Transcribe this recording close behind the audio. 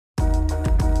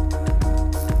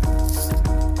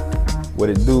What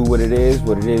it do, what it is,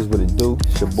 what it is, what it do.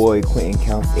 It's your boy Quentin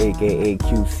Counts, aka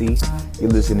QC.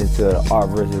 You're listening to the Art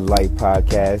vs. Life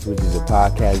podcast, which is a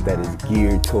podcast that is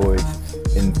geared towards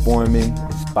informing,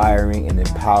 inspiring, and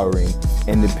empowering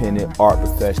independent art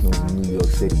professionals in New York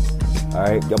City.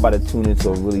 Alright, y'all about to tune into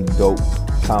a really dope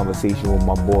conversation with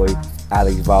my boy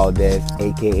Alex Valdez,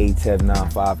 aka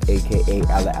Tev95, aka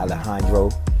Alejandro.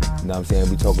 You know what I'm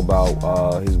saying? We talk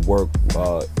about his work,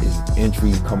 his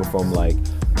entry coming from like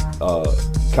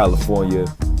California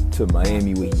to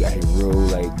Miami, where he got his real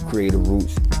like creative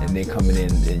roots, and then coming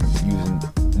in and using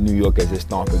New York as his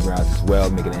stomping grounds as well,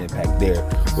 making an impact there.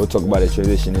 We'll talk about his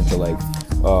transition into like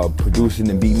producing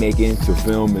and beat making to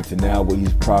film, and to now what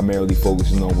he's primarily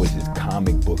focusing on, which is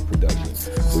comic book production,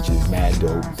 which is mad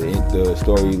dope. The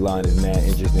storyline is mad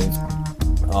interesting.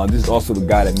 This is also the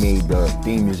guy that made the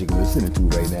theme music you're listening to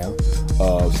right now.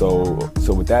 So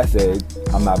with that said,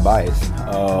 I'm not biased.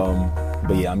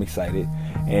 But yeah, I'm excited.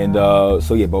 And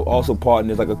but also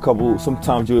partners, like a couple,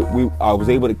 sometimes I was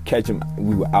able to catch him.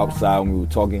 We were outside when we were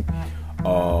talking.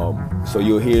 So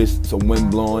you'll hear some wind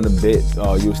blowing a bit.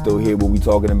 You'll still hear what we're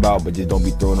talking about, but just don't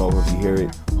be thrown off if you hear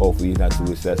it. Hopefully it's not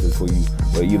too excessive for you.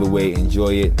 But either way,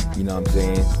 enjoy it. You know what I'm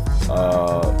saying?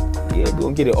 We're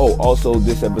gonna get it. Oh, also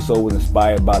this episode was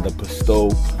inspired by the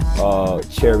Bestow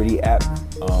charity app.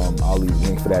 I'll leave a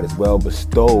link for that as well.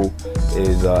 Bestow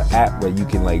is an app where you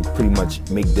can like pretty much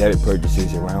make debit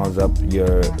purchases. It rounds up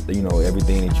your,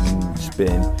 everything that you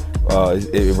spend.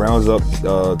 It rounds up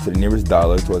to the nearest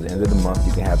dollar. Towards the end of the month,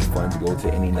 you can have the funds go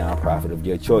to any nonprofit of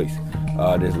your choice.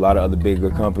 There's a lot of other bigger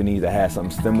companies that have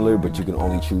something similar, but you can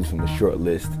only choose from the short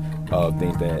list of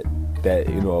things that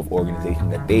of organizations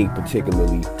that they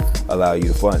particularly allow you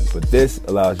to fund. But this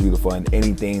allows you to fund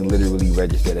anything literally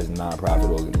registered as a nonprofit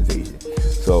organization.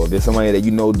 So if there's somebody that you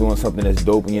know doing something that's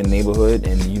dope in your neighborhood,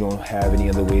 and you don't have any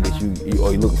other way that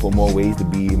or you're looking for more ways to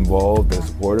be involved and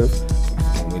supportive,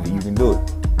 there's one way that you can do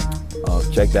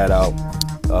it. Check that out.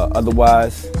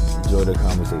 Otherwise, enjoy the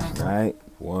conversation. All right,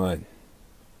 one.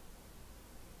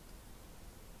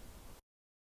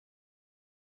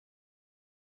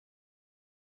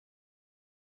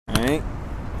 Alright,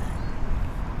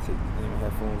 take the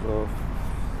headphones off,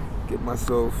 get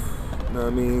myself,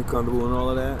 comfortable and all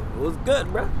of that. It was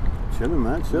good, bro. Chilling,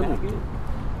 man, chilling.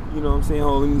 You know what I'm saying?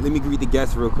 Hold on, let me greet the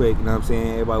guests real quick. You know what I'm saying?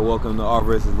 Everybody, welcome to Art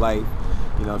vs. Life.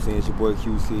 You know what I'm saying? It's your boy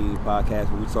QC podcast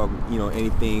where we talk,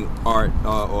 anything art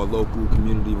or local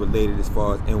community related as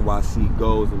far as NYC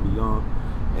goes and beyond.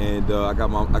 And I got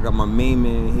my main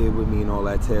man here with me and all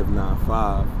that,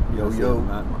 Tev95. Yo.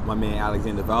 My man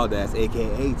Alexander Valdez,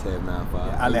 aka Tev95.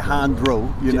 Yeah,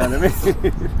 Alejandro, you know what I mean?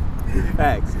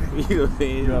 Facts. You know what I'm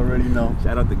saying? You already know.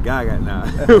 Shout out to Gaga now.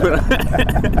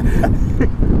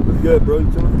 What's good, bro?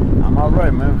 You chilling? I'm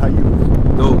alright, man. How you?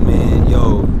 Dope, man.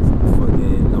 Yo,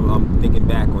 I'm thinking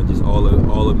back on just all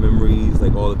the memories,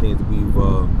 like all the things that we've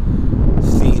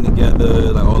seen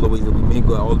together, like all the ways that we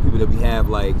mingle, all the people that we have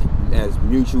like as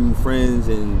mutual friends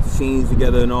and scenes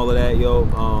together and all of that, yo.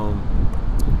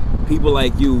 People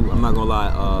like you, I'm not gonna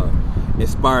lie,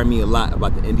 inspire me a lot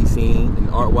about the indie scene and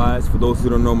art-wise. For those who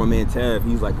don't know my man Tev,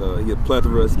 he's like he has a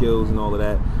plethora of skills and all of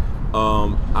that.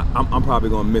 I'm probably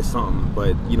gonna miss something,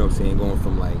 but you know what I'm saying, going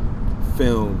from like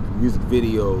film, music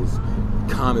videos,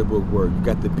 comic book work, you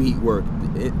got the beat work,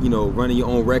 running your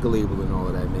own record label and all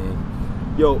of that, man.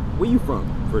 Yo, where you from,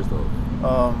 first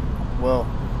off? Well,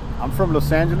 I'm from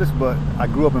Los Angeles, but I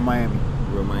grew up in Miami.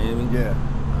 You were in Miami? Yeah.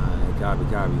 Copy.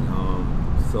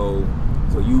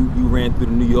 So you ran through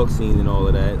the New York scene and all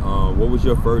of that. What was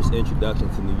your first introduction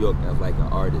to New York as like an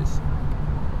artist?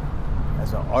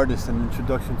 As an artist, an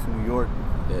introduction to New York?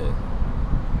 Yeah.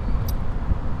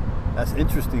 That's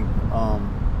interesting. I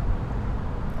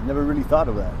never really thought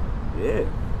of that. Yeah.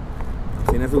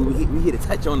 See, that's what we here to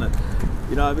touch on the,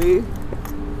 you know what I mean?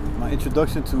 My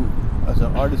introduction as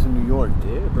an artist in New York.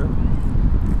 Yeah, bro.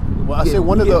 Well, I say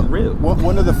one of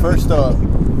the first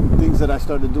things that I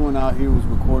started doing out here was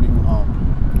recording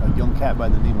a young cat by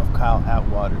the name of Kyle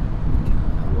Atwater.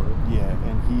 Yeah,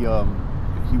 and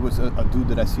he was a dude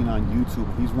that I seen on YouTube.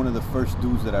 He's one of the first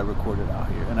dudes that I recorded out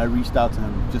here, and I reached out to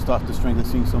him just off the strength of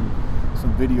seeing some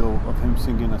video of him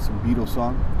singing some Beatles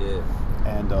song. Yeah.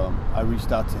 And I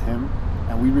reached out to him,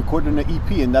 and we recorded an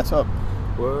EP, and that's up.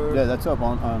 Word. Yeah, that's up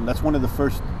on. That's one of the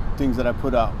first things that I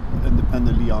put out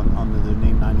independently under the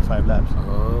name 95 Labs.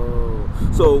 Oh,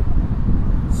 so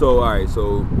all right,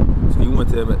 so you went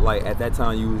to, like, at that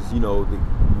time you was, you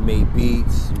made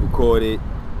beats, you recorded,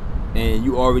 and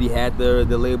you already had the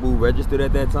label registered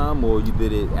at that time, or you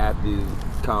did it after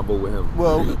combo with him?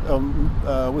 Well,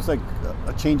 it was like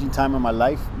a changing time in my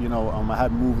life. I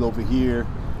had moved over here.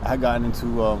 I had gotten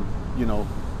into you know,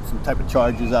 some type of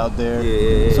charges out there.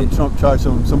 Yeah. Some Trump charge,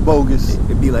 some bogus.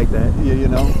 It'd be like that. Yeah, you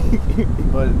know.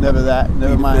 But never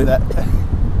mind that.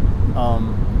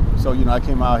 So, you know, I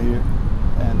came out here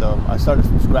and I started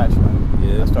from scratch, man.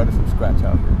 Yeah. I started from scratch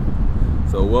out here.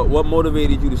 So what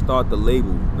motivated you to start the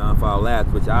label, 9-5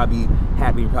 Labs, which I'll be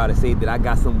happy and proud to say that I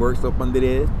got some works up under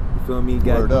there. You feel me?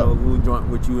 Got, Word up. a little joint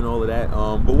with you and all of that.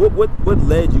 But what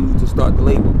led you to start the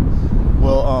label?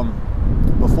 Well,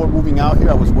 before moving out here,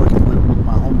 I was working with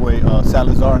my homeboy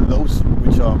Salazar and Los,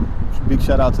 which big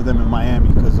shout out to them in Miami,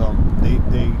 because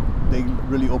they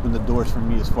really opened the doors for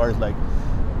me as far as like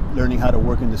learning how to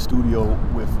work in the studio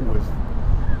with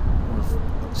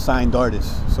signed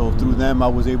artists. So through them, I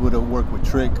was able to work with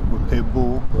Trick, with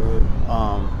Pitbull,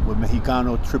 with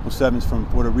Mexicano 777s from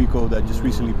Puerto Rico that just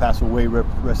recently passed away.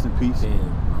 Rest in peace. Damn,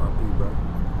 R.I.P., bro.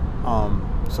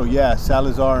 So yeah,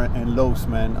 Salazar and Los,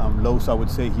 man. Los, I would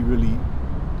say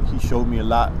he showed me a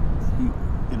lot.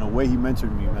 In a way, he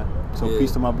mentored me, man. So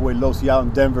peace to my boy Los. He out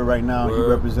in Denver right now. Word. He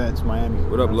represents Miami.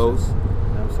 What up, Los? You know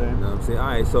what I'm saying? You know what I'm saying? All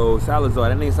right, so Salazar,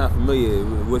 that name's not familiar.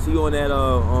 Was he on that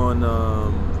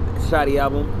Shotty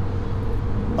album?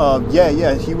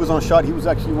 Yeah, he was on Shotty. He was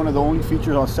actually one of the only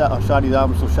features on Shotty's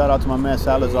album. So shout out to my man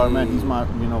Salazar, man. He's my,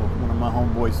 one of my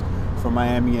homeboys from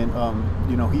Miami, and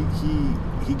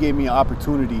he gave me an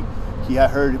opportunity. He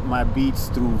had heard my beats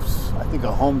through, I think,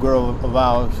 a homegirl of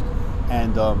ours,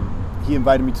 and he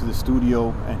invited me to the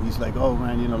studio, and he's like, "Oh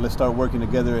man, let's start working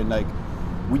together." And like,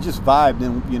 we just vibed,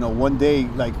 and one day,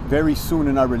 like very soon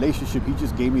in our relationship, he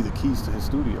just gave me the keys to his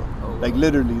studio. Like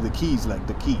literally the keys, like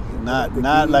the key, not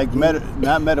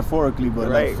metaphorically, but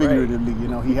like figuratively.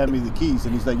 He had me the keys,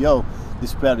 and he's like, "Yo,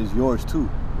 this pad is yours too."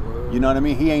 You know what I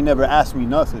mean? He ain't never asked me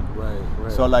nothing.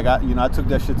 Right. So like I took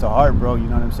that shit to heart, bro. You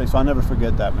know what I'm saying? So I'll never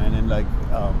forget that, man. And like,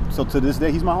 so to this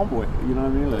day, he's my homeboy. You know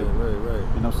what I mean? Like,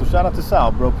 right. So shout out to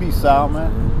Sal, bro. Peace, Sal,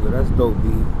 man. Yo, that's dope, B.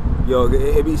 Yo,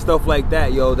 it be stuff like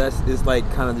that, yo. It's like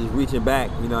kind of just reaching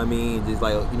back. You know what I mean? Just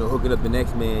like hooking up the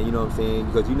next man. You know what I'm saying?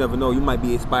 Because you never know, you might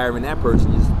be inspiring that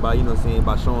person just by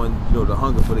by showing the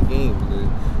hunger for the game.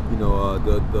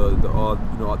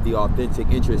 The authentic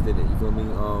interest in it. You feel me?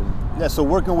 Yeah. So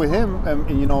working with him,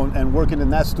 and working in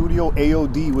that studio,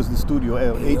 AOD was the studio.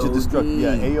 Age of Destruction.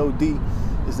 Yeah, AOD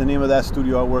is the name of that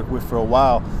studio I worked with for a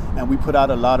while, and we put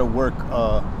out a lot of work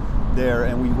there,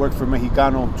 and we worked for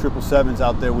Mexicano 777s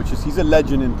out there, he's a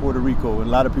legend in Puerto Rico, and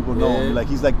a lot of people know him. Like,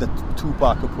 he's like the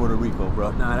Tupac of Puerto Rico,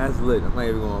 bro. Nah, that's lit. I'm not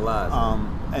even gonna lie.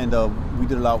 And we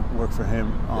did a lot of work for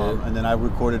him, and then I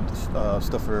recorded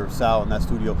stuff for Sal in that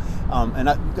studio, and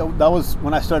that was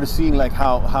when I started seeing like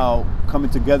how coming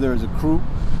together as a crew,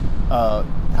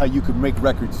 how you could make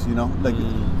records, like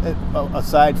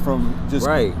aside from just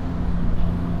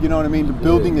you know what I mean,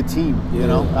 building a team.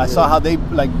 I saw how they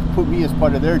like put me as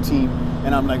part of their team,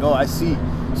 and I'm like, oh, I see.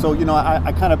 So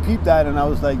I kind of peeped that, and I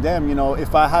was like, damn,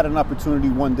 if I had an opportunity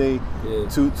one day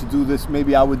to do this,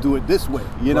 maybe I would do it this way.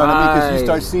 You know what I mean? Because you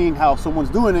start seeing how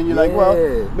someone's doing it, and you're like, well,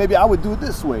 maybe I would do it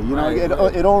this way.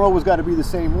 It don't always got to be the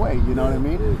same way. You know what I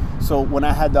mean? So when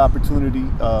I had the opportunity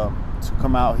to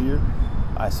come out here,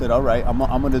 I said, all right, I'm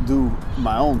gonna do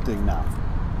my own thing now.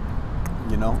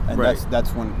 And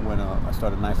that's when I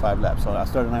started 9-5 Labs. So I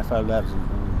started 9-5 Labs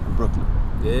in Brooklyn.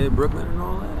 Yeah, Brooklyn and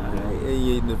all that.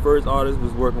 And the first artist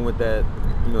was working with that,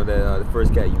 the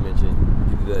first cat you mentioned,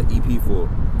 you did the EP for.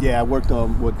 Yeah, I worked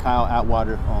with Kyle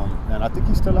Atwater, and I think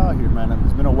he's still out here, man.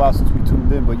 It's been a while since we tuned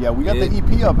in, but yeah, we got the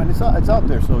EP up, and it's out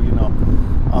there. So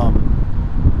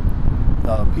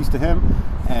peace to him.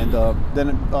 And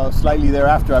then slightly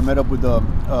thereafter, I met up with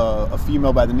a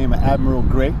female by the name of Admiral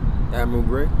Gray. Admiral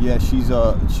Gray? Yeah,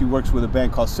 she works with a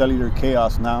band called Cellular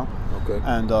Chaos now. Okay.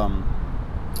 And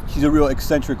she's a real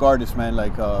eccentric artist, man.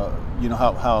 Like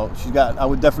how she's got, I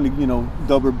would definitely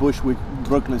dub her Bushwick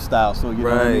Brooklyn style. So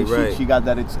what I mean? She got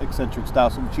that eccentric style.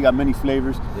 So she got many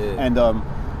flavors. Yeah. And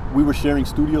we were sharing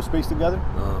studio space together.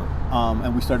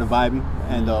 And we started vibing,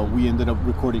 and we ended up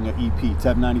recording an EP,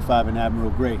 Teb 95 and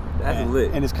Admiral Gray. That's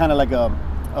lit. And it's kind of like a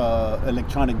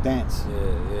electronic dance.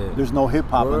 Yeah. There's no hip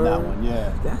hop on that one.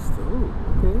 Yeah. That's dope.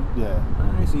 Okay. Yeah. All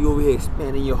right. So you over here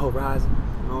expanding your horizon.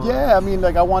 Yeah, I mean,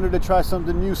 like I wanted to try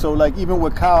something new. So like even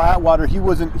with Kyle Atwater, he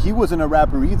wasn't a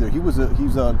rapper either. He's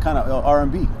a kind of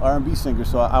R&B singer.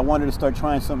 So I wanted to start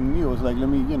trying something new. I was like, let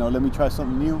me try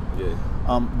something new. Yeah.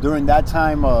 During that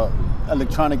time,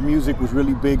 electronic music was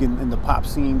really big in the pop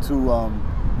scene too.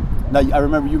 Now I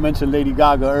remember you mentioned Lady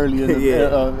Gaga earlier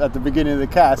at the beginning of the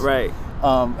cast. Right.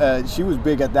 She was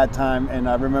big at that time, and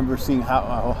I remember seeing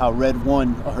how Red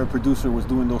One, her producer, was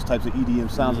doing those types of EDM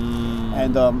sounds,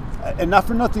 and not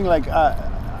for nothing, like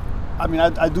I I mean,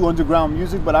 I do underground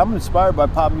music, but I'm inspired by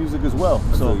pop music as well.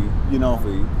 So, you know,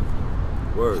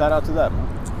 Word. Shout out to that, man.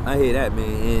 I hear that,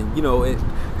 man. And, you know,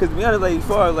 because to be honest, like, as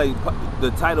far as, like,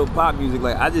 the title pop music,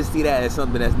 like, I just see that as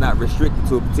something that's not restricted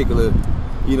to a particular,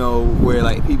 you know, where,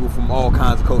 like, people from all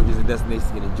kinds of cultures and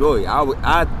destinations can enjoy it.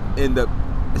 I end up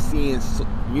seeing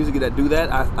music that do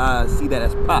that, I see that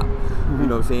as pop. You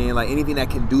know what I'm saying? Like, anything that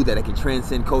can do that can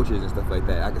transcend cultures and stuff like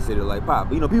that, I consider like pop.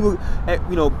 But, you know,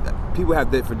 people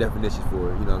have different definitions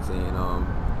for it, you know what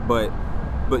I'm saying?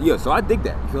 But yeah, so I dig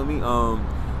that, you feel me?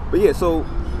 But yeah, so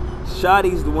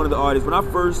Shotti's one of the artists. When I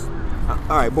first,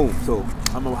 all right, boom. So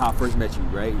I remember how I first met you,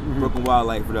 right? Brooklyn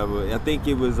Wildlife, whatever. I think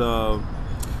it was,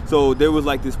 so there was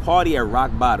like this party at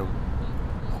Rock Bottom.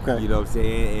 Okay. You know what I'm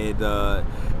saying?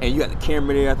 And you had the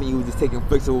camera there. I think you were just taking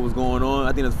flicks of what was going on.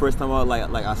 I think that's the first time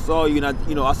I saw you, and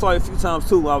I saw you a few times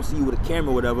too. I would see you with a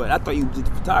camera or whatever. And I thought you were just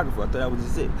a photographer. I thought that was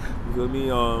just it. You feel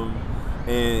me?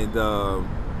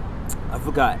 I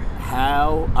forgot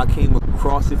how I came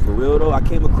across it for real though. I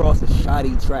came across a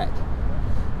Shotty track,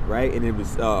 right? And it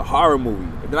was a horror movie.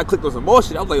 And then I clicked on some more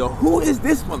shit. I was like, yo, who is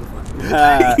this motherfucker?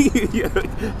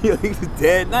 He's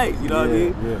dead nice, you know what I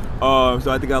mean? Yeah.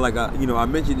 So I think I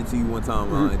mentioned it to you one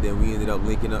time, and then we ended up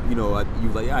linking up. You know, you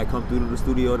was like, yeah, I come through to the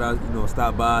studio, and I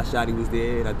stopped by. Shotty was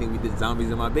there, and I think we did Zombies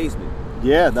in My Basement.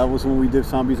 Yeah, that was when we did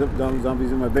Zombies in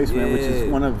My Basement, which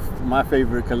is one of my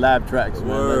favorite collab tracks, man.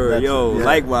 Word,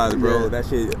 likewise, bro. That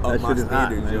shit up my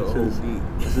standards, yo.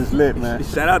 This is lit, man.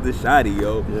 Shout out to Shotty,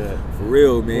 yo. Yeah. For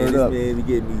real, man. This man be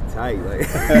getting me tight. Like,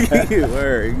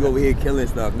 word. You over here killing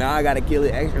stuff. Now I gotta kill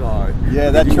it extra hard. Yeah,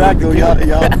 that track, though, y'all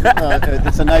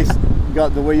it's a nice,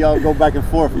 the way y'all go back and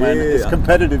forth, man. Yeah. It's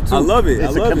competitive, too. I love it.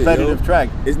 It's a competitive track.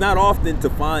 It's not often to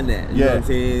find that, you know what I'm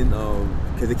saying?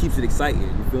 Because it keeps it exciting,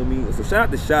 you feel me? So shout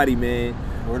out to Shotty, man.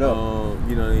 Word up.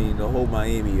 You know what I mean? The whole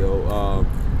Miami, yo.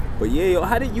 But yeah, yo,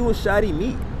 how did you and Shotty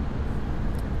meet?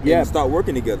 And start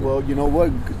working together? Well, you know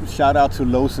what? Shout out to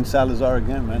Los and Salazar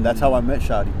again, man. That's how I met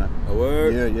Shotty, man. A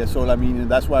word? Yeah. So I mean,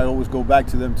 that's why I always go back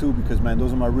to them too, because man,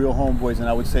 those are my real homeboys, and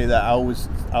I would say that I always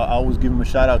give them a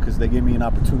shout out because they gave me an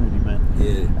opportunity, man.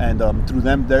 Yeah. And through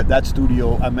them, that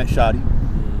studio, I met Shotty.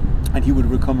 And he would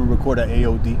come and record at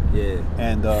AOD. Yeah.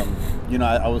 And,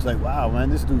 I was like, wow, man,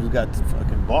 this dude's got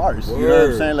fucking bars. Word. You know what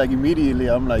I'm saying? Like, immediately,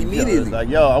 I'm like,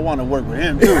 yo, I want to work with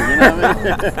him, too. You know what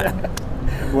I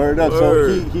mean? Word up.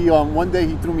 Word. So he one day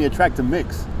he threw me a track to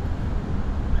mix.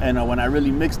 And when I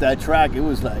really mixed that track, it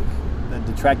was like,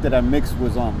 the track that I mixed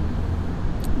was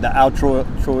the outro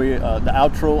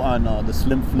on the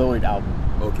Slim Floyd album.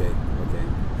 Okay.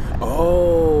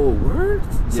 Oh, word?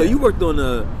 Yeah. So you worked on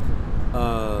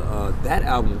that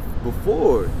album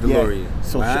before DeLorean. Yeah.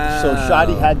 So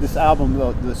Shotty had this album,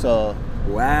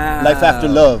 wow, Life After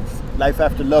Love,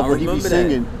 where he be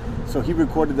singing. That. So he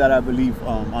recorded that, I believe,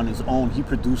 on his own. He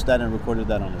produced that and recorded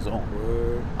that on his own.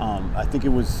 I think it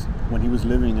was when he was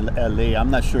living in LA. I'm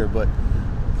not sure, but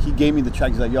he gave me the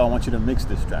track. He's like, yo, I want you to mix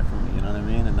this track for me. You know what I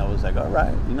mean? And I was like, all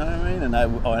right. You know what I mean? And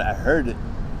I heard it.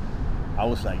 I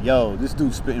was like, yo, this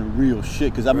dude's spitting real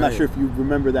shit. Because I'm not sure if you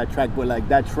remember that track, but like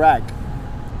that track,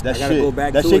 that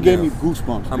shit gave me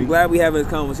goosebumps. I'm glad we having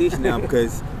this conversation now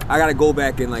because I gotta go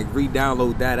back and like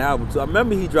re-download that album. So I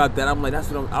remember he dropped that. I'm like,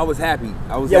 I was happy.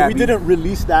 We didn't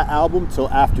release that album till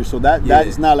after, so that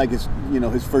is not like his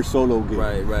first solo gig.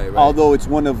 Right. Although it's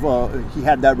one of he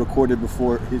had that recorded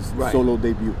before his solo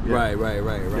debut. Yeah. Right. Yeah. You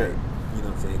know what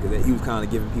I'm saying? Because he was kind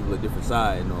of giving people a different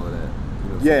side and all of that.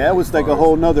 Yeah, that was like a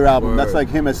whole nother album. Word. That's like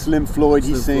him as Slim Floyd.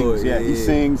 He sings. Yeah, he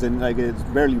sings and like it's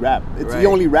barely rap. He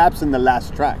only raps in the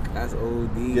last track. That's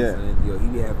OD. Yeah. Man. Yo, he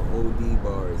be having OD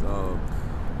bars.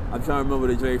 I'm trying to remember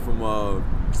the joint from.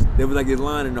 There was like this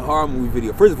line in the horror movie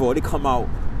video. First of all, they come out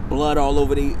blood all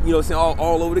over. They, you know, what I'm saying,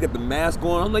 all over. They got the mask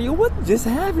on. I'm like, yo, what just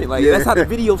happened? Like that's how the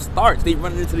video starts. They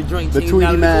running into the joint, the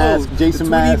Tweety mask, Jason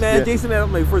mask. Jason mask.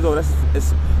 I'm like, first of all,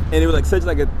 and it was like such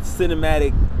like a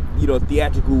cinematic,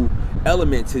 theatrical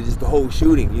element to just the whole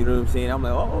shooting, you know what I'm saying? I'm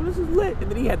like, oh, this is lit. And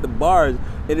then he had the bars,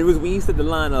 and it was when he set the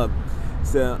line up,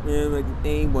 so like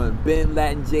A1 Ben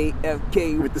Latin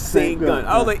JFK with the same gun.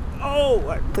 I was like, oh,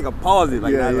 I took a pause it,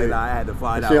 like I had to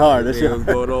find out what was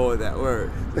going on with that word.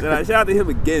 So shout out to him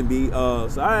again, B.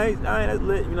 So I that's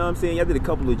lit, you know what I'm saying? Y'all did a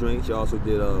couple of drinks. You also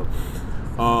did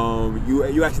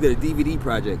you actually did a DVD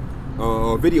project.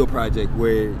 A video project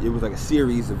where it was like a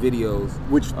series of videos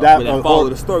that followed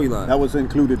the storyline. That was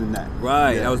included in that.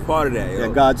 Right, that was part of that. Yeah,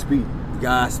 Godspeed.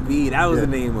 That was the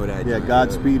name of that. Yeah,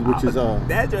 Godspeed, which is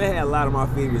that joint had a lot of my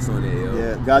favorites on there. Yo.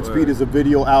 Yeah, Godspeed is a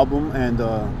video album and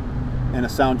a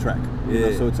soundtrack.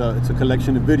 So it's a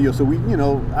collection of videos. So we,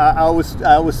 I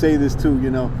always say this too.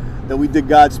 that we did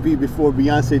Godspeed before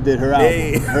Beyonce did her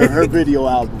album, her video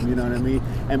album. You know what I mean?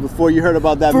 And before you heard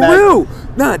about that, for real,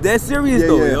 nah, that's serious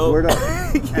though, yo. Word up.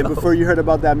 And before you heard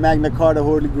about that Magna Carta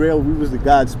Holy Grail, we was the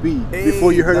Godspeed.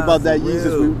 Before you heard about that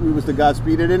Yeezus, we was the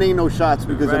Godspeed. And it ain't no shots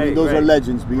because I mean those are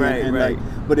legends, like,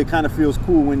 but it kind of feels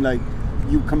cool when like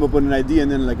you come up with an idea and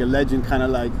then like a legend kind of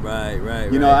like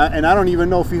you know, and I don't even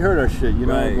know if he heard our shit, you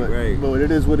know, but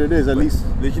it is what it is. At least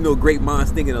you know, great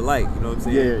minds thinking alike. You know what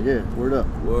I'm saying? Yeah. Word up.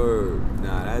 Word.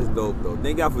 Nah, that's dope though.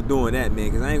 Thank y'all for doing that,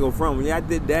 man. Cause I ain't gonna front. When y'all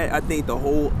did that, I think the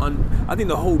whole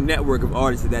network of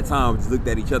artists at that time just looked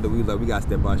at each other. We was like, we gotta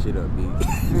step our shit up, B.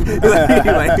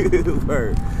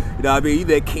 Word. You know what I mean? You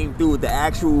that came through with the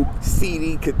actual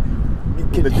CD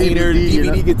container,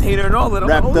 DVD container, and all that.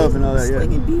 Wrapped up and all that.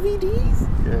 Slinging DVDs.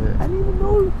 Yeah. I didn't even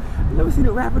know. I never seen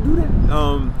a rapper do that. You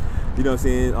know what I'm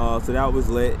saying? So that was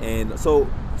lit, and so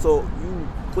you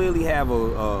clearly have you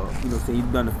know what I'm saying,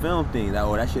 you've done the film thing,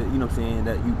 that shit, you know what I'm saying,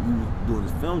 that you doing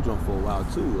this film jump for a while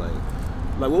too. Like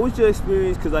what was your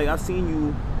experience? Cause like I've seen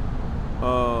you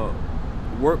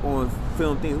work on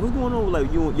film things. What's going on with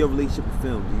like your relationship with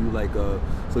film? Do you like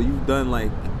so you've done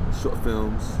like short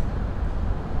films?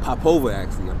 Popova,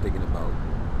 actually, I'm thinking about.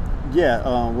 Yeah,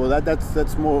 well,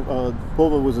 that's more.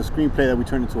 Popova was a screenplay that we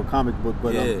turned into a comic book,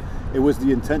 but it was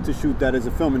the intent to shoot that as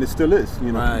a film, and it still is.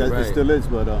 You know, it still is.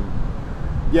 But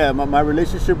yeah, my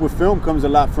relationship with film comes a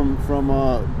lot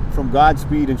from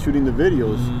Godspeed and shooting the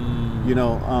videos. You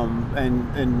know,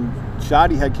 and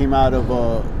Shadi had came out of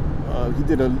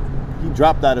he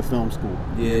dropped out of film school.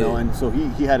 You know, and so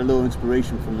he had a little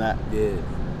inspiration from that.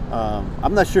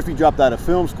 I'm not sure if he dropped out of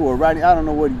film school or writing. I don't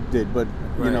know what he did, but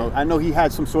you know, I know he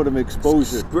had some sort of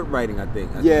exposure. Script writing, I think.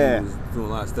 I think he was doing a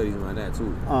lot of studies around that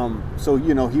too. So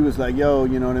you know, he was like, "Yo,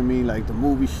 you know what I mean? Like the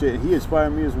movie shit." He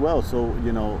inspired me as well. So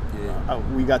you know,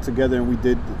 we got together and we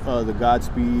did the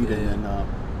Godspeed, and then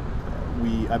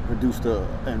I produced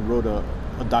and wrote a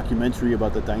documentary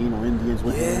about the Taino Indians.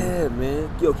 Man.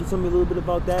 Yo, can you tell me a little bit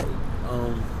about that?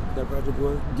 That project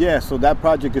was? Yeah, so that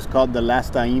project is called The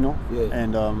Last Taino,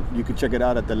 and you can check it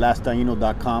out at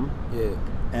thelasttaino.com.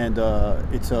 And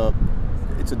it's a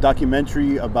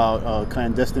documentary about a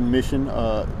clandestine mission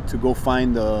to go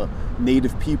find the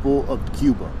native people of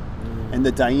Cuba. And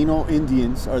the Taino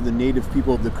Indians are the native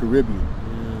people of the Caribbean.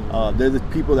 They're the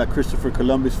people that Christopher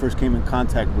Columbus first came in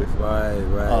contact with.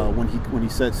 When he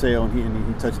set sail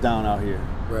and he touched down out here.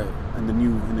 In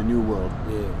the new world.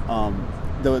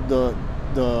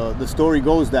 The story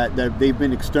goes that they've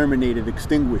been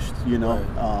extinguished, you know.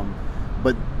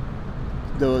 But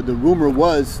the rumor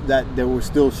was that there were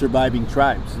still surviving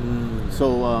tribes.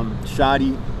 So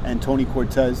Shadi and Tony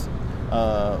Cortez,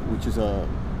 which is a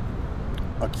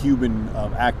Cuban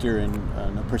actor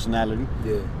and a personality,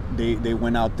 they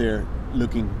went out there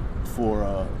looking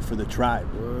for the tribe.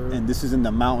 And this is in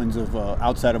the mountains of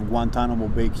outside of Guantanamo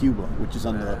Bay, Cuba, which is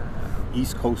on the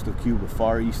east coast of Cuba,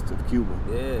 far east of Cuba.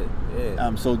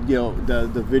 So you know,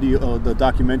 the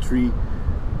documentary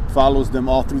follows them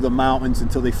all through the mountains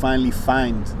until they finally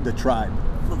find the tribe.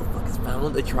 Motherfuckers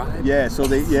found the tribe. So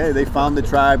they found the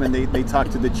tribe and they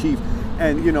talked to the chief.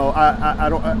 And you know, I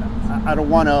don't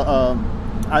want to.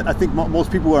 I think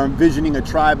most people are envisioning a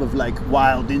tribe of like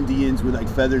wild Indians with like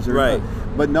feathers,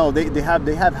 but no, they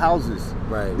have houses.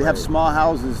 They have small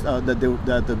houses that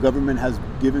the government has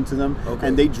given to them,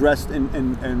 and they dressed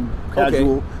in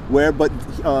casual wear. But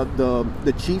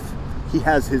the chief, he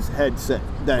has his head set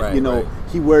that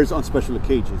he wears on special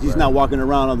occasions. He's not walking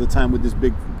around all the time with this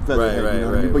big feather head. You know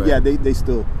what I mean? But yeah, they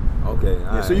still.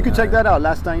 So you can check that out,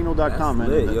 laststaino.com, man.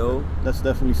 Lit, yo. That's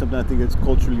definitely something I think it's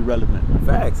culturally relevant.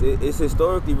 Facts. It's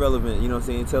historically relevant, you know what I'm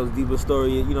saying? It tells a deeper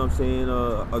story, you know what I'm saying,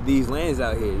 of these lands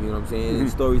out here, you know what I'm saying?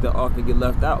 And stories that often get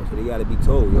left out, so they gotta be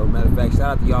told, yo. Matter of fact,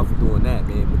 shout out to y'all for doing that,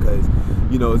 man, because,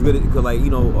 you know, it's good, because, like,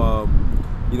 you know,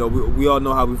 we all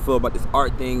know how we feel about this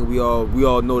art thing. We all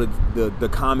know the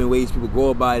common ways people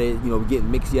go about it. You know, we're getting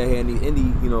mixed out here in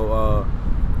the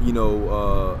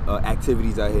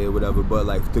activities out here, whatever. But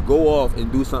like to go off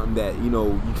and do something that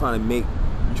you're trying to make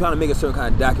a certain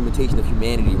kind of documentation of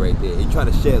humanity right there. You're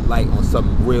trying to shed light on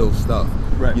some real stuff.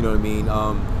 Right. You know what I mean?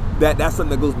 That's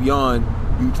something that goes beyond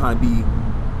you trying to be.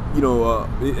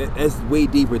 It's way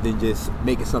deeper than just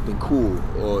making something cool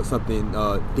or something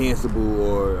danceable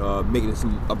or making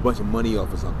a bunch of money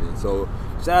off of something. So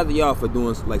shout out to y'all for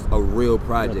doing like a real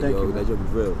project, yo. That joke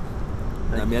is real.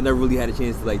 I mean, I never really had a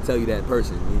chance to like tell you that in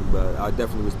person, but I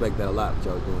definitely respect that a lot. What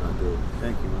y'all doing out there.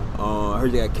 Thank you, man. I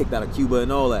heard you got kicked out of Cuba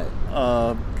and all that.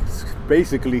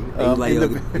 Basically, like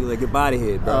get out of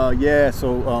here, bro.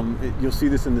 So you'll see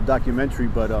this in the documentary,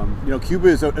 but Cuba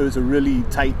is a really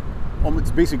tight.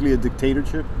 It's basically a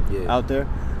dictatorship out there.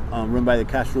 run by the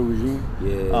Castro regime.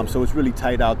 Yeah. So it's really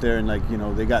tight out there, and like, you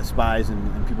know, they got spies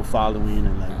and people following,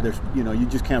 and like there's, you know, you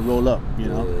just can't roll up, you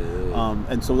know.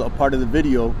 And so a part of the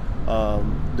video,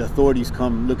 the authorities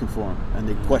come looking for him, and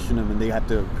they question him, and they have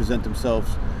to present themselves,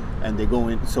 and they go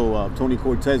in. So Tony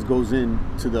Cortez goes in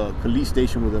to the police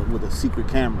station with a secret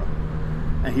camera,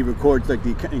 and he records like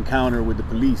the encounter with the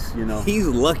police. You know, he's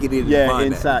lucky to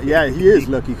find inside. That. Yeah, he is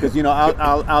lucky, because, you know,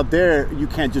 out there you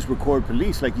can't just record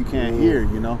police, like you can't hear.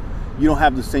 You know, you don't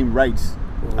have the same rights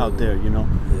out there. You know,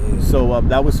 so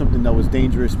that was something that was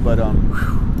dangerous. But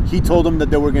he told them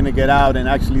that they were gonna get out, and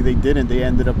actually they didn't. They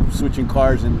ended up switching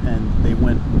cars, and they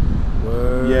went.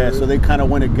 Word. Yeah, so they kind of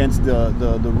went against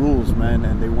the rules, man,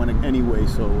 and they went anyway.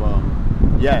 So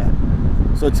yeah,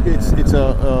 so it's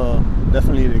a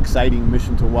definitely an exciting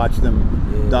mission to watch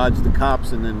them dodge the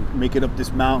cops and then make it up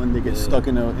this mountain. They get stuck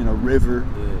in a river,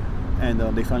 and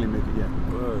they finally make it. Yeah.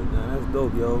 Word. Nah, that's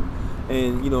dope, yo.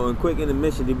 And, you know, and quick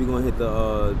intermission, then we gonna hit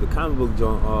the comic book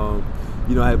joint.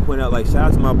 You know, I had pointed out, like, shout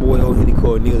out to my boy O'Henny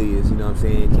Cornelius. You know what I'm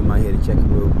saying? Came out here to check him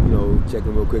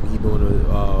real quick. He doing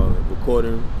a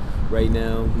recording right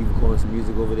now. He recording some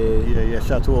music over there. Yeah.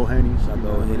 Shout out to O'Henny. Shout out to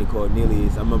O'Henny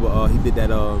Cornelius. I remember he did that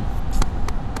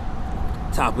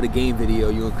top of the game video.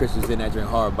 You and Chris was in that during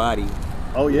Hard Body.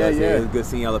 Oh yeah, It was good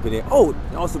seeing y'all up in there. Oh,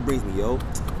 it also brings me, yo,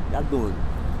 y'all doing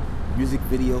music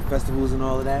video festivals and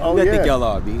all of that. Oh, I yeah. think y'all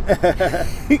are, B.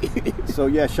 So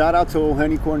yeah, shout out to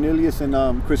O'Henny Cornelius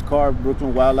and Chris Carr,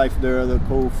 Brooklyn Wildlife. They're the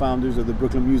co-founders of the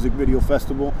Brooklyn Music Video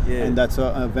Festival, and that's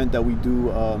an event that we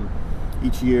do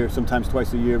each year, sometimes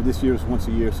twice a year. This year is once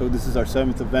a year. So this is our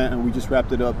 7th event, and we just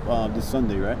wrapped it up this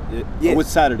Sunday, right? Yeah. Oh, it's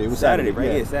Saturday. It was Saturday,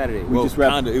 right? Yeah, Saturday. We just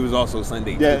wrapped. It was also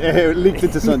Sunday. Yeah, it leaked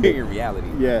into Sunday. In reality.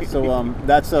 Yeah. So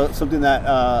that's something that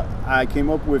I came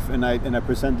up with, and I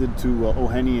presented to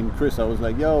O'Henny and Chris. I was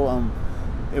like, yo,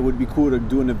 it would be cool to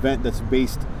do an event that's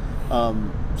based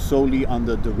solely on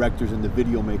the directors and the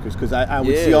video makers, because I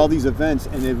would see all these events,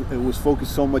 and it was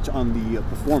focused so much on the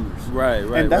performers. Right.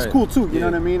 And that's cool too. You know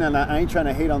what I mean? And I ain't trying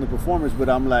to hate on the performers, but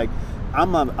I'm like,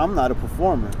 I'm not a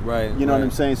performer. Right. You know what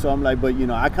I'm saying? So I'm like, but you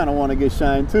know, I kind of want to get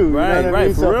shine too. Right. You know what I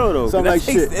mean? For real though. So I'm like,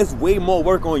 shit. It's way more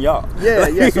work on y'all.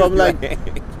 Yeah. So I'm like.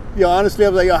 Yo, honestly, I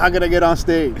was like, yo, how can I get on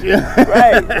stage?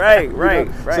 Right.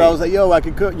 So I was like, yo, I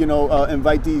could,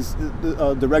 invite these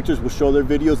directors, will show their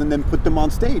videos, and then put them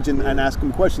on stage and ask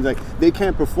them questions. Like, they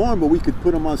can't perform, but we could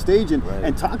put them on stage and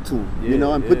talk to them,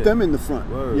 and put them in the front,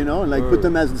 and like put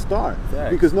them as the star.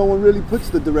 Because no one really puts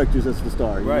the directors as the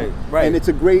star. Right. And it's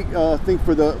a great thing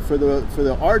for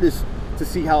the artists to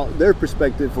see how their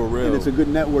perspective. For real. And it's a good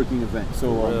networking event.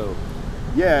 So,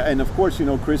 yeah, and of course,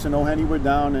 Chris and O'Henny were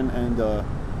down,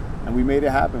 and we made it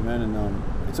happen, man. And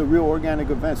it's a real organic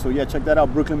event. So yeah, check that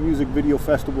out,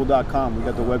 BrooklynMusicVideoFestival.com. We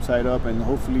got the website up, and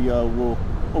hopefully we'll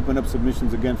open up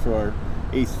submissions again for our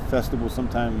 8th festival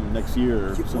sometime next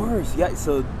year. Yeah,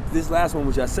 so this last one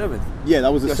was your 7th. Yeah,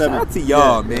 that was the 7th. Shout out to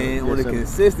y'all, man, on the 7th.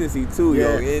 Consistency too,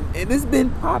 yo. And it's been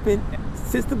popping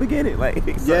since the beginning.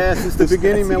 Since the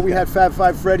beginning, man. We had Fab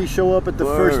Five Freddy show up at the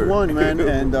first one, man.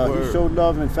 And he showed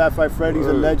love, and Fab Five Freddy's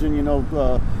a legend,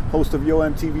 host of Yo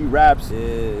MTV Raps.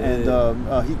 And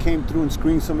he came through and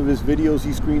screened some of his videos.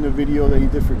 He screened a video that he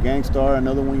did for Gangstar,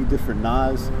 another one he did for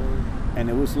Nas. And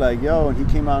it was like, and he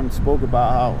came out and spoke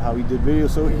about how he did videos.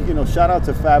 So, shout out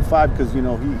to Fab Five, because, he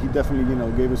definitely,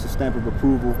 gave us a stamp of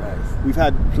approval. We've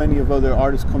had plenty of other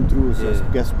artists come through as a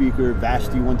guest speaker.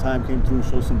 Vashti one time came through and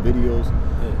showed some videos.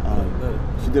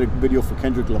 She did a video for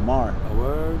Kendrick Lamar. A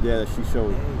word? Yeah, that she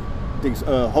showed. I think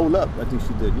Hold Up, I think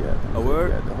she did, yeah. A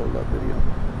word? Yeah, the Hold Up video.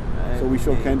 So we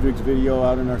show Kendrick's video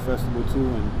out in our festival too.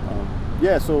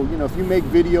 And so, if you make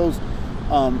videos,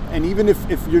 and even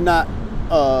if you're not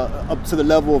up to the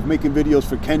level of making videos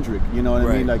for Kendrick, you know what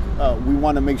I mean? Like, we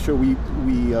want to make sure we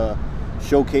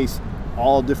showcase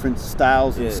all different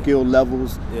styles and skill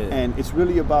levels. And it's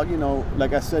really about,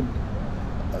 like I said,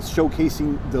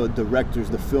 showcasing the directors,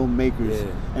 the filmmakers,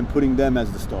 and putting them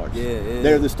as the stars.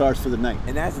 They're the stars for the night.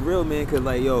 And that's real, man, because,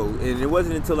 and it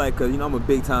wasn't until, because, I'm a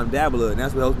big-time dabbler, and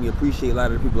that's what helps me appreciate a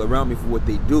lot of the people around me for what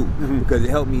they do, because it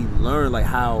helped me learn,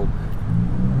 how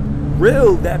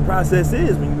real that process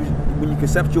is when you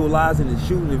conceptualize and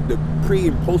shooting the pre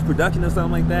and post production or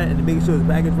something like that, and to make sure it's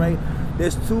packaged right.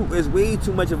 There's way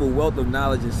too much of a wealth of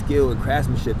knowledge and skill and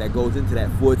craftsmanship that goes into that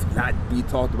for it to not be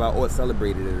talked about or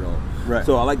celebrated at all. Right.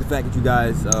 So I like the fact that you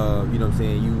guys,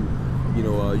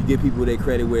 you give people their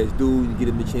credit where it's due. You give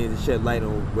them the chance to shed light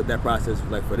on what that process was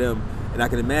like for them. And I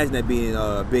can imagine that being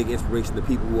a big inspiration to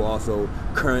people who are also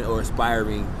current or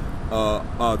aspiring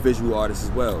visual artist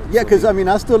as well. Yeah, because I mean,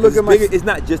 I still look at my. It's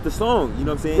not just the song, you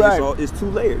know what I'm saying? Right. It's 2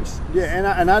 layers. Yeah,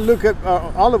 and I look at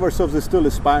all of ourselves as still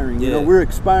aspiring. Yeah. You know, we're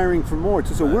aspiring for more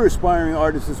too. So Right. we're aspiring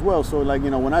artists as well. So like, you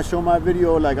know, when I show my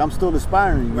video, like I'm still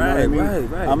aspiring. You know what I mean?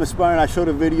 Right. I'm aspiring. I showed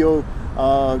a video,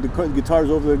 the Guitars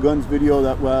Over the Guns video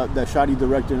that Shotty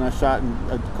directed, and I shot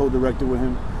and co-directed with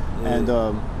him, and.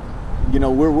 You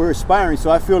know, we're aspiring, so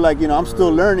I feel like, you know, I'm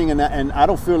still learning, and I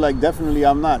don't feel like definitely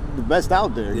I'm not the best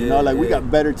out there. You know, like we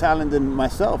got better talent than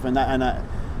myself, and that's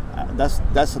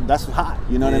hot.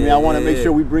 You know what I mean? I want to make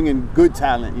sure we bring in good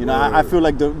talent. You know, I feel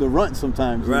like the runt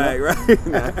sometimes. Right, you know? right.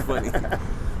 That's funny.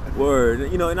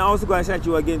 Word. You know, and I also got to shout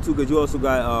you again too, because you also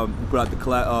got you put out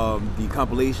the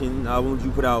compilation albums.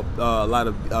 You put out a lot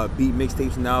of beat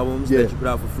mixtapes and albums that you put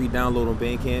out for free download on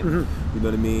Bandcamp. Mm-hmm. You know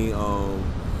what I mean?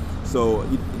 So,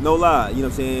 no lie, you know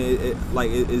what I'm saying?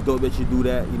 It's dope that you do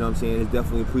that, you know what I'm saying? It's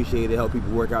definitely appreciated. Help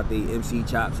people work out their MC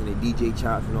chops and their DJ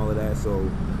chops and all of that. So,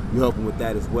 you help them with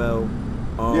that as well.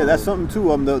 Yeah, that's something too.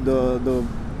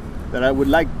 That I would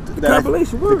like. The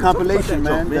compilation,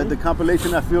 man. The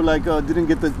compilation, I feel like didn't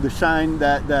get the shine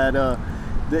that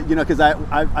you know, because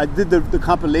I did the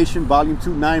compilation Volume 2,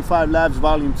 9-5 Labs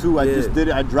Volume 2. I just did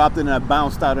it. I dropped it and I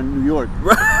bounced out of New York,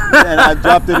 and I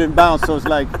dropped it and bounced. So it's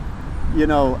like. You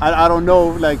know, I don't know,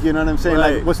 like, you know what I'm saying?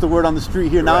 Like, what's the word on the street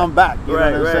here? Now I'm back, you know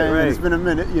what I'm saying? And it's been a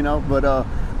minute, you know, but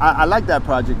I like that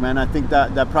project, man. I think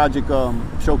that project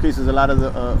showcases a lot of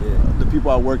the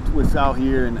people I worked with out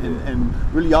here,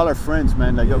 and really all our friends,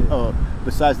 man. Like,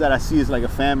 besides that, I see it's like a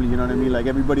family, you know what I mean? Like,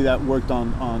 everybody that worked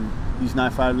on these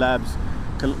 9-5 Labs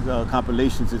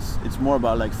compilations, it's more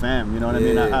about like fam, you know what I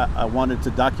mean? I wanted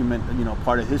to document, you know,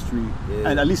 part of history,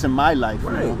 and at least in my life,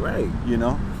 you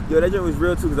know? Yo, that joint was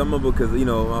real too, because I remember, because, you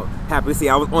know, I'm happy to see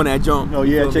I was on that jump. Oh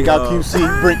yeah, check out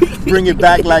QC, bring it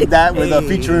back like that with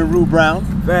featuring Rue Brown.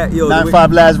 Fact, yo,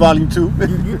 9-5 Labs Volume 2.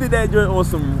 you did that joint on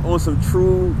some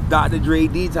true Dr. Dre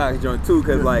detox joint too,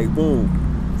 because like boom.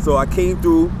 So I came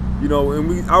through, you know,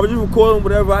 and I was just recording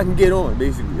whatever I can get on,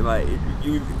 basically. Like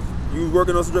you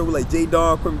working on some joint with like J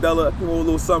Dog, Quimbella, you know, a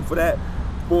little something for that.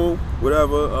 Boom,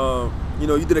 whatever. You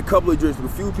know, you did a couple of drinks with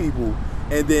a few people.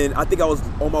 And then I think I was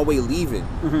on my way leaving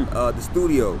the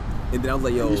studio, and then I was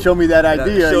like, "Yo, you showed me that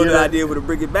idea. Showed the idea with a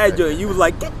Bring It Back joint. And you was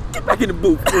like, "Get back in the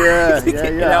booth." Yeah.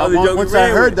 Once I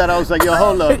heard that, I was like, "Yo,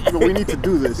 hold up, we need to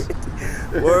do this."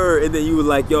 Word. And then you was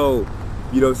like, "Yo,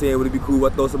 you know what I'm saying? Would it be cool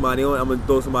if I throw somebody on? I'm gonna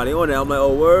throw somebody on there." I'm like,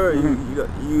 "Oh, word."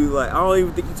 You like, I don't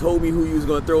even think you told me who you was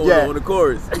gonna throw on the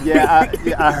chorus.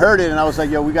 I heard it, and I was like,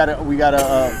 "Yo, we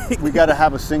gotta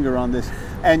have a singer on this."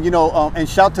 And you know, and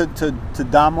shout to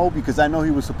Damo, because I know he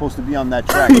was supposed to be on that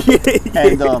track. And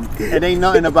it ain't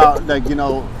nothing about, like, you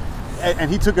know,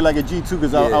 and he took it like a G2,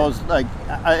 because I was like,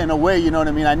 in a way, you know what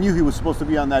I mean? I knew he was supposed to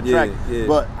be on that track,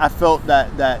 but I felt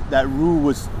that Rue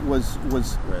was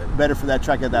better for that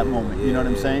track at that moment. You know what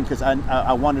I'm saying? Because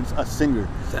I wanted a singer.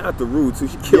 Shout out to Rue too.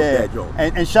 She killed that joint.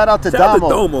 And shout out to Damo. Shout out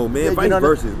to Domo, man. Vice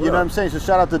versa. You know what I'm saying? So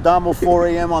shout out to Damo, 4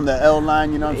 a.m. on the L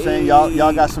line. You know what I'm saying?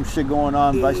 Y'all got some shit going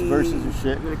on, Vice Versa and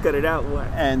shit. I'm gonna cut it out. What?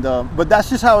 And but that's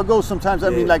just how it goes sometimes. I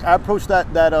mean, like, I approached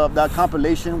that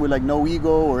compilation with like no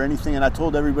ego or anything, and I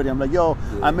told everybody, I'm like, yo,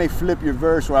 I may flip your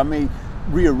verse, or I may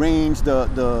rearrange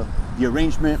the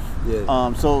arrangement.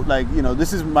 So like, you know,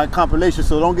 this is my compilation,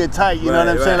 so don't get tight. You know what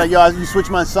I'm saying? Like, yo, you switch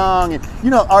my song, and you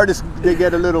know, artists, they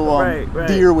get a little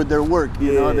dear with their work.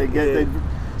 You know, they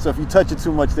so if you touch it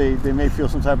too much, they may feel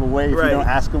some type of way if you don't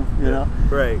ask them. You know.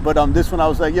 But this one, I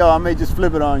was like, yo, I may just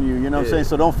flip it on you. You know what I'm saying?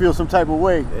 So don't feel some type of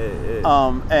way.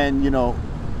 And you know,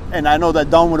 and I know that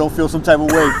Domo don't feel some type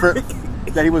of way for,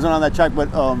 that he wasn't on that track, but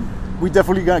we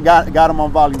definitely got him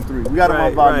on Volume 3. We got him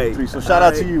on Volume 3. So shout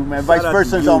out to you, man. Vice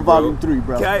Versa's on Volume 3,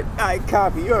 bro. I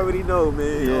copy. You already know,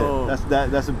 man. Yeah,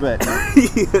 that's a bet.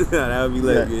 That would be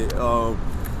lit.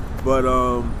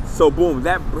 So boom,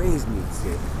 that brings me to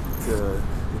the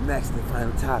next and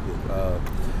final topic.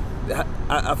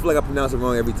 I feel like I pronounce it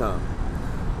wrong every time.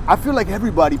 I feel like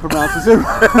everybody pronounces it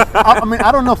right. I mean,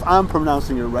 I don't know if I'm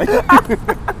pronouncing it right.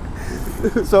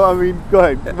 So, I mean, go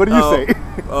ahead. What do you say?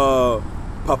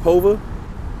 Popova?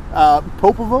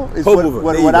 Popova is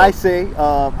what I say.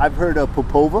 I've heard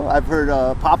Popova. I've heard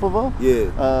Popova.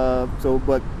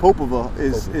 But Popova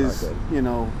is you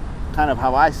know, kind of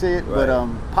how I say it. But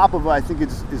Popova, I think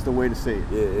is the way to say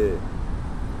it.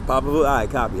 Popova? All right,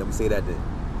 copy. I'm going to say that then.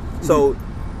 So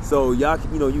y'all,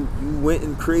 you know, you went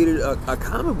and created a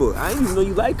comic book. I didn't even know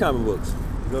you like comic books.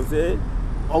 You know what I'm saying?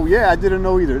 Oh, yeah, I didn't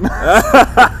know either.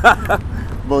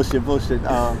 Bullshit.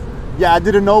 Yeah, I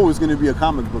didn't know it was going to be a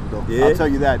comic book, though. I'll tell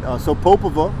you that. So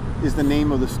Popova is the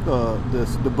name of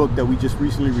the book that we just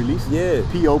recently released.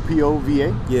 Popova.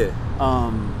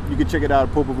 You can check it out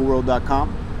at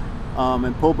popovaworld.com.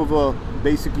 And Popova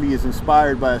basically is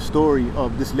inspired by a story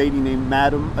of this lady named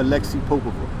Madame Alexei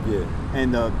Popova. Yeah.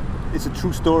 And it's a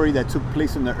true story that took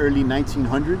place in the early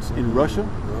 1900s in Russia.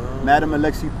 Madame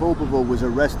Alexei Popova was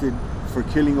arrested for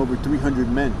killing over 300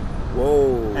 men.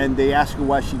 Whoa. And they asked her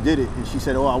why she did it, and she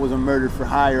said, "Oh, I was a murder for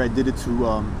hire. I did it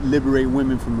to liberate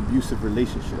women from abusive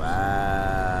relationships."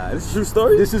 Wow. This is a true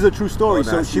story? This is a true story. Oh,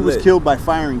 so she was killed by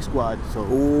firing squad. So,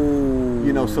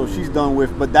 you know, so she's done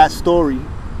with. But that story,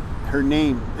 her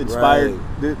name inspired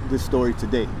this story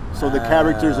today. So the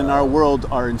characters in our world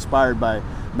are inspired by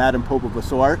Madame Popova.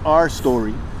 So our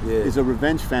story is a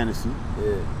revenge fantasy.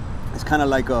 Yeah. It's kind of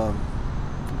like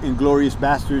Inglourious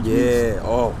Bastards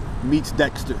meets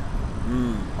Dexter.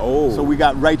 So we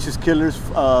got righteous killers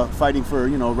fighting for,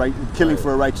 killing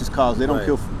for a righteous cause. They don't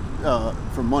kill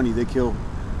for money. They kill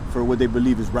for what they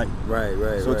believe is right.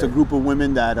 So it's a group of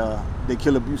women that they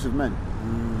kill abusive men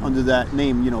under that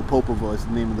name. Popova is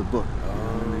the name of the book.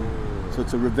 So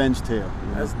it's a revenge tale.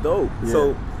 That's dope.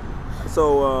 Yeah.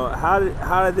 So how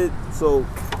did it? So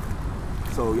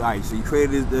all right. So you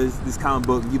created this comic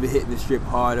book. You've been hitting the strip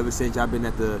hard ever since. Y'all been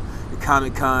at the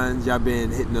Comic Cons. Y'all been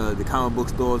hitting the comic book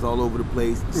stores all over the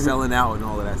place, selling out and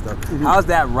all of that stuff. How's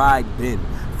that ride been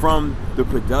from the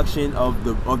production of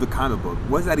the comic book?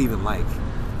 What's that even like?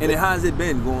 And then how's it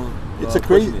been going? It's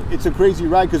a crazy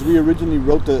ride because we originally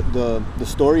wrote the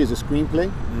story as a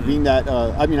screenplay. Being that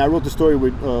I wrote the story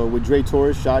with Dre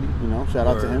Torres, Shotty. Shout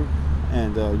out to him.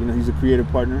 And he's a creative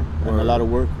partner and a lot of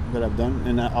work that I've done,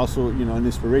 and also an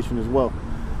inspiration as well.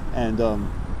 And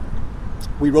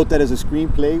we wrote that as a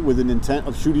screenplay with an intent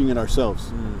of shooting it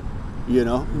ourselves,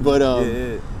 But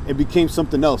it became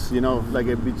something else, Like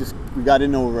we got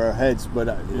in over our heads. But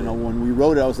when we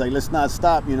wrote it, I was like, let's not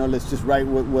stop, let's just write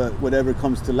whatever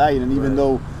comes to light. And even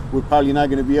though we're probably not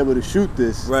going to be able to shoot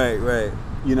this,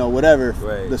 whatever,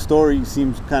 the story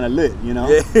seems kind of lit,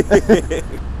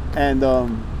 And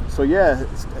so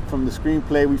from the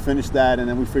screenplay we finished that, and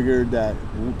then we figured that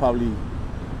we probably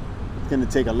going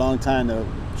to take a long time to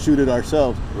shoot it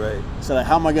ourselves. So like,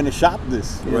 how am I going to shop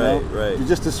this? You know?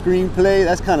 Just a screenplay,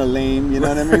 that's kind of lame. You know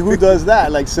what I mean? Who does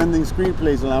that? Like sending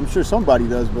screenplays. I'm sure somebody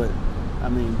does, but I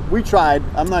mean, we tried.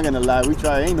 I'm not going to lie. We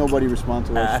tried. Ain't nobody respond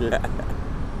to our shit.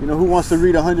 Who wants to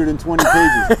read 120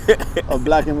 pages of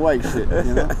black and white shit?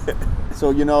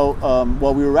 So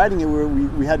while we were writing it,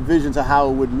 we had visions of how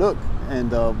it would look.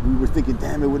 And we were thinking,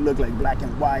 damn, it would look like black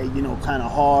and white, kind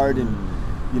of hard. And,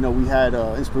 we had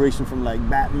inspiration from like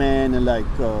Batman and like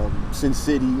Sin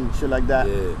City and shit like that.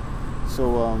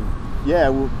 So,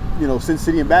 Sin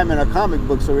City and Batman are comic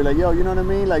books. So we're like, yo, you know what I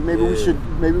mean? Like maybe we should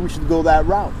go that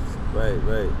route.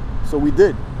 So we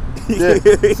did.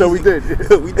 So we did.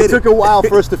 It took a while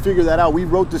for us to figure that out. We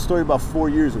wrote this story about 4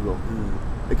 years ago.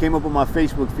 It came up on my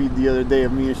Facebook feed the other day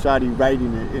of me and Shotty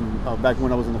writing it back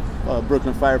when I was in the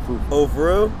Brooklyn Fireproof. Oh, for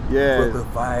real? Yeah. Brooklyn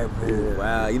Fireproof.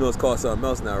 Wow. It's called something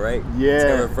else now, right? Yeah.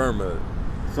 Terra Firma.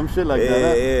 Some shit like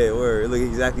that. Yeah, word. It look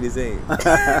exactly the same.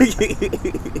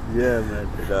 Yeah, man.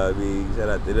 I mean, shout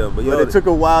out to them. But it took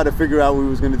a while to figure out we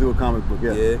was going to do a comic book.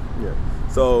 Yeah.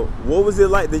 So, what was it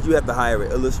like? Did you have to hire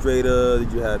an illustrator?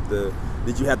 Did you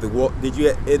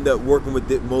end up working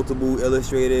with multiple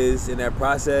illustrators in that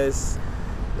process?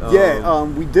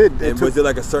 We did. Was it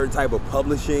like a certain type of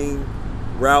publishing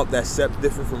route that's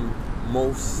different from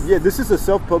most? Yeah, this is a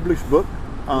self-published book.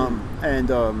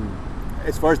 And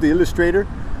as far as the illustrator,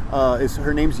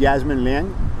 her name's Yasmin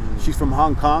Liang. She's from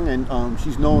Hong Kong, and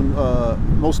she's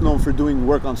most known for doing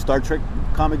work on Star Trek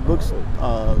comic books,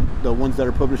 the ones that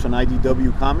are published on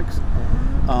IDW Comics.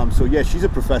 She's a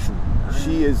professional.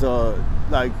 She is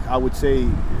I would say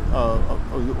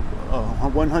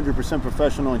 100%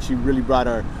 professional, and she really brought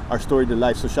our story to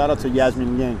life. So shout out to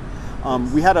Yasmin Yang.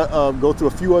 We had to go through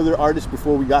a few other artists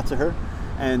before we got to her,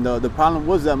 and the problem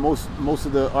was that most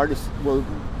of the artists, well,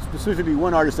 specifically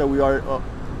one artist that we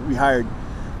hired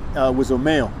was a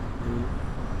male,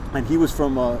 and he was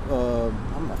from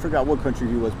I forgot what country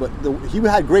he was, but he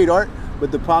had great art,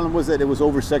 but the problem was that it was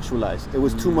over sexualized. It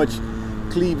was too much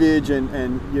cleavage and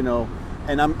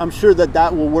I'm sure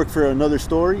that will work for another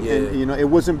story. And it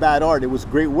wasn't bad art, it was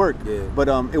great work, but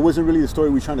it wasn't really the story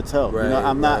we're trying to tell.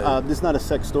 This is not a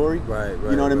sex story,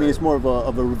 you know what I mean? It's more of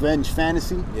a revenge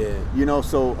fantasy.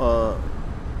 So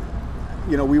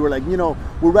we were like,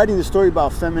 we're writing the story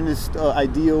about feminist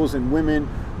ideals and women,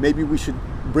 maybe we should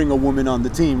bring a woman on the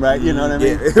team, right? You know what I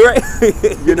mean?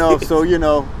 So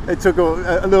it took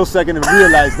a little second to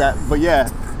realize that, but I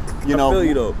feel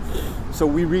you though. So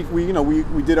we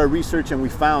did our research and we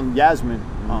found Yasmin.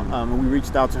 We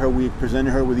reached out to her. We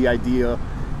presented her with the idea,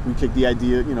 we kicked the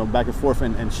idea, back and forth,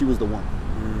 and she was the one.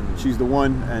 She's the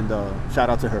one, and shout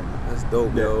out to her. That's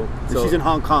dope, yo. So, she's in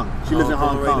Hong Kong. She lives in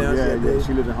Hong Kong. Right now, yeah.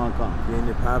 She lives in Hong Kong. Being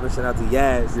there popping. Shout out to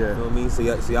Yaz. Yeah. You know what I mean? So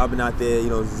y'all been out there,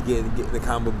 just getting the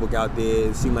comic book out there.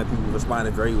 It seemed like people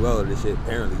responded very well to this shit,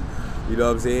 apparently. You know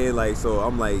what I'm saying? Like, so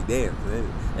I'm like, damn, man.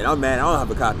 And I'm mad, I don't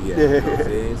have a copy yet. You know what I'm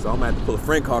saying? So I'm gonna have to pull a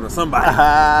friend card on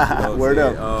somebody. Word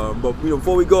up. But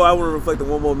before we go, I want to reflect on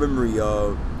one more memory.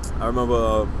 I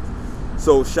remember,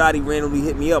 so Shotty randomly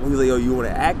hit me up. He was like, yo, you want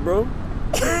to act, bro?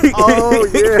 Oh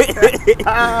yeah!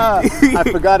 I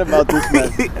forgot about this,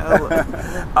 man.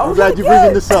 I'm glad you're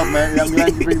bringing this up, man. I'm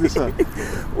glad you're bringing this up.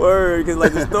 Word, because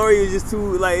like the story is just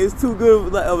too it's too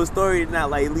good of a story to not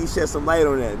like at least shed some light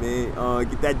on that, man.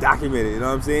 Get that documented. You know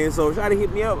what I'm saying? So Shotty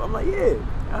hit me up. I'm like, yeah.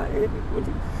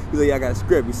 He's like, yeah, I got a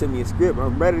script. He sent me a script. I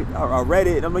read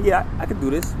it. And I'm like, yeah, I can do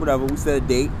this. Whatever. We set a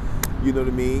date. You know what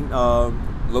I mean?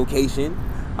 Location.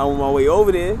 I'm on my way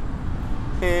over there.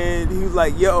 And he was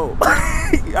like, yo,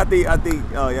 I think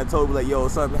y'all told me like, yo,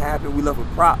 something happened. We left a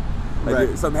prop. Like right.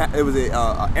 It was an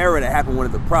error that happened with one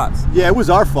of the props. Yeah, it was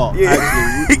our fault. Yeah.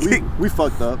 Actually, we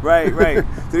fucked up. Right. So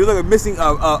there was like missing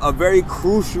a very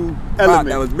crucial prop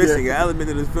that was missing, an element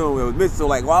in this film that was missing. So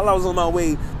like while I was on my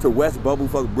way to West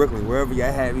Bumblefuck Brooklyn, wherever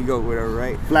y'all had me go, whatever,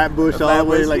 right? Flatbush all the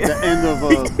way like the end of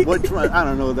what train? I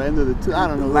don't know, the end of the two. I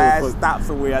don't know. Last stop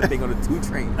somewhere, I think on the 2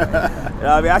 train. Right?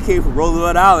 I mean, I came from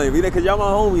Roosevelt Island, because y'all my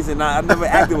homies and I've never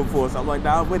acted before, so I'm like,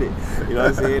 nah, I'm with it. You know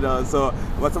what I'm saying? So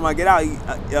by the time I get out,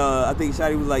 I think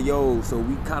Shotty was like, yo, so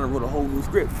we kind of wrote a whole new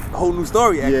script, a whole new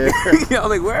story, actually. Yeah. I'm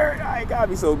like, where? I got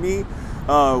me. So me,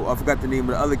 I forgot the name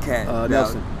of the other cat.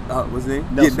 Nelson. What's his name?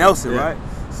 Nelson. Yeah, Nelson, yeah. Right?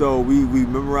 So we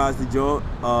memorized the joint,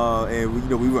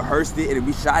 and we rehearsed it, and then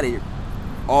we shot it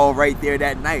all right there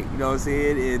that night. You know what I'm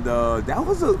saying? And that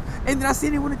was and then I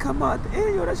seen it when it come out at the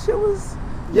end, yo, that shit was.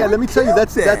 Yeah, let me tell you,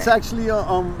 that's actually one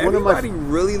of my. Everybody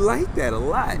really liked that a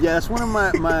lot. Yeah, that's one of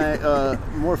my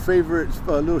more favorite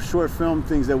little short film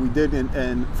things that we did,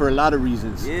 and for a lot of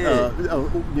reasons. Yeah.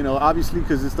 Obviously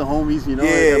because it's the homies. We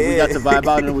got to vibe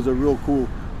out, and it was a real cool,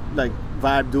 like,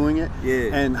 vibe doing it.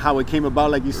 Yeah. And how it came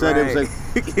about, like you said, Right. it was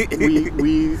like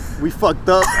we fucked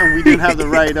up and we didn't have the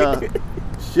right.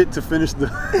 Shit to finish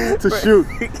shoot.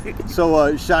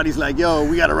 So Shotty's like, yo,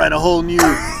 we gotta write a whole new.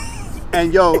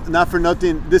 And yo, not for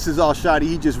nothing, this is all Shotty.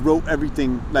 He just wrote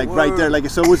everything like right there. Like,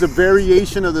 so it was a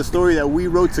variation of the story that we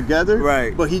wrote together.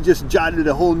 Right. But he just jotted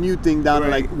a whole new thing down to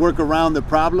like work around the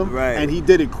problem. Right. And he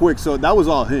did it quick. So that was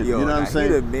all him. Yo, you know what I'm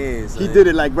saying? He the man, son. He did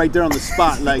it like right there on the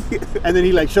spot. Like, and then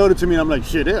he like showed it to me, and I'm like,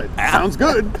 shit, it sounds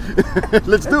good.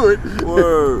 Let's do it.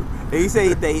 Word. And he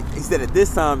said at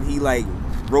this time he like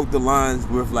wrote the lines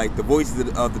with like the voices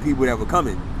of the people that were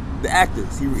coming. The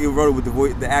actors. He wrote it with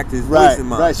the actors' voice in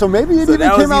mind. Right. So maybe it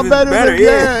even came out better.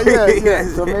 Yeah.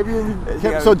 So maybe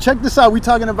so check this out. We're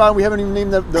talking about, we haven't even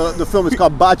named the film. It's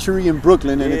called Botchery in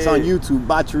Brooklyn, and it's on YouTube.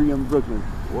 Botchery in Brooklyn.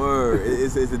 Word.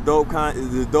 It's a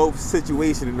dope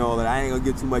situation and all that. I ain't gonna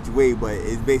give too much away, but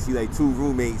it's basically like 2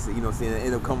 roommates, you know what I'm saying, that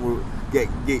end up coming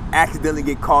accidentally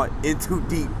get caught in too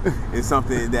deep in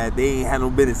something that they ain't had no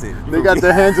business in. They got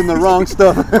their hands in the wrong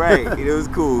stuff. Right. It was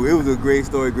cool. It was a great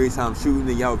story, great time shooting,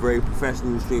 and y'all were very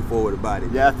professional and straightforward about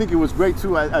it. Yeah, I think it was great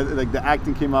too. I like the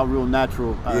acting came out real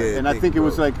natural, and I think it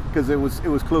was like because it was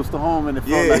close to home, and it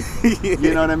felt like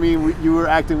you know what I mean. You were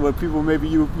acting with people maybe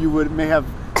you may have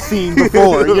seen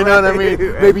before, you know what I mean?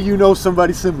 Right. Maybe you know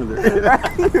somebody similar.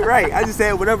 Right. I just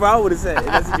said whatever I would have said in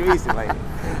that situation. Like,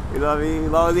 you know what I mean?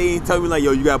 As long as they ain't tell me like,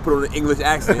 yo, you gotta put on an English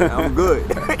accent, I'm good.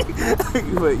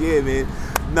 But yeah, man.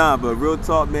 Nah, but real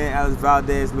talk, man. Alex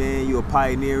Valdez, man, you're a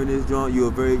pioneer in this joint. You're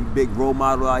a very big role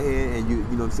model out here, and you know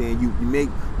what I'm saying. You make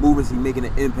movements, you're making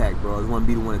an impact, bro. I just want to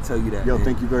be the one to tell you that. Yo, man.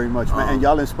 thank you very much, man. And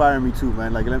y'all inspire me too,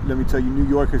 man. Like, let me tell you, New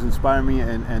Yorkers inspire me,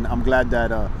 and I'm glad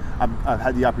that I've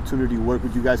had the opportunity to work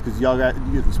with you guys because you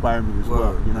inspire me as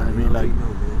well. You know what I mean? Like,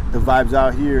 the vibes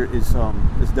out here is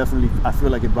it's definitely, I feel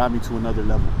like it brought me to another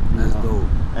level. That's dope.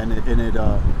 And it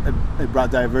brouout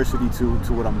diversity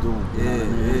to what I'm doing. You know what I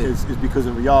mean? It's because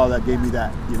of y'all that gave me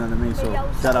that. You know what I mean? So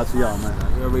shout out to y'all, man.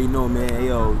 You already know, man. Hey,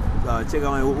 yo, check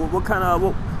out, man.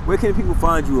 Where can people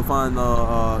find you or find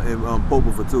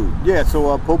Popova too? Yeah,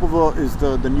 so Popova is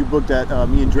the new book that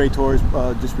me and Dre Torres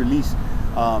just released.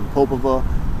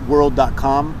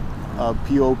 PopovaWorld.com,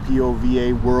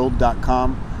 POPOVA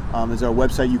world.com is our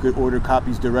website. You could order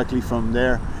copies directly from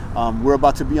there. We're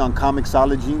about to be on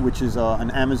Comixology, which is an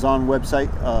Amazon website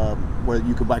where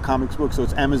you could buy comics books. So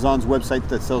it's Amazon's website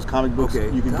that sells comic books. Okay.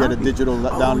 You can get a digital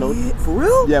download. Yeah. For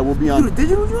real? Yeah, we'll be on. You do a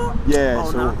digital job? Yeah.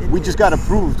 We just got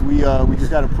approved. We just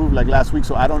got approved like last week.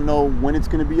 So I don't know when it's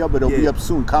gonna be up, but it'll be up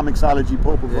soon. Comixology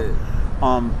Popova.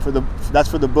 That's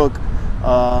for the book.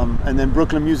 And then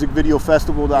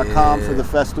BrooklynMusicVideoFestival.com for the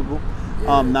festival.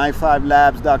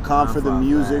 95labs.com for the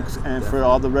musics and for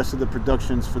all the rest of the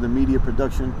productions, for the media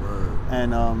production.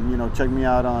 And check me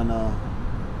out on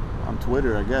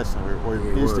Twitter, I guess, or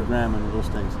Instagram and those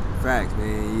things. Facts,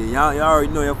 man. Yeah, y'all already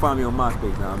know y'all find me on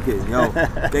MySpace now. I'm kidding. Yo,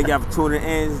 thank y'all for tuning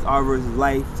in. It's Art vs.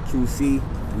 Life. It's QC.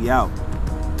 We out.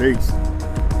 Peace.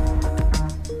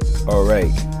 All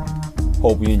right.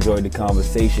 Hope you enjoyed the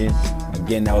conversation.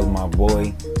 Again, that was my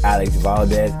boy, Alex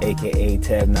Valdez, a.k.a.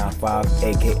 Tab95,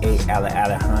 a.k.a.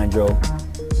 Alejandro. You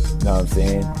know what I'm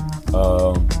saying? I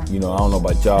don't know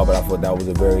about y'all, but I thought that was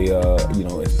a very,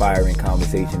 inspiring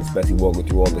conversation, especially walking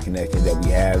through all the connections that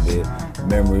we have, the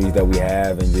memories that we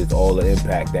have, and just all the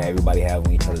impact that everybody has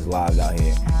on each other's lives out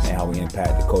here, and how we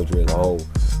impact the culture as a whole.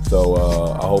 So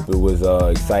I hope it was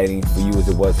exciting for you as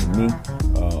it was for me.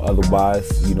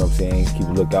 Otherwise, you know what I'm saying, keep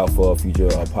a lookout for future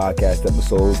podcast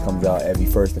episodes. Comes out every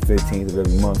 1st and 15th of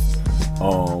every month.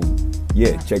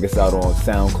 Check us out on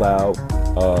SoundCloud,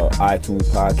 iTunes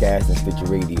Podcast, and Stitcher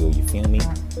Radio. You feel me?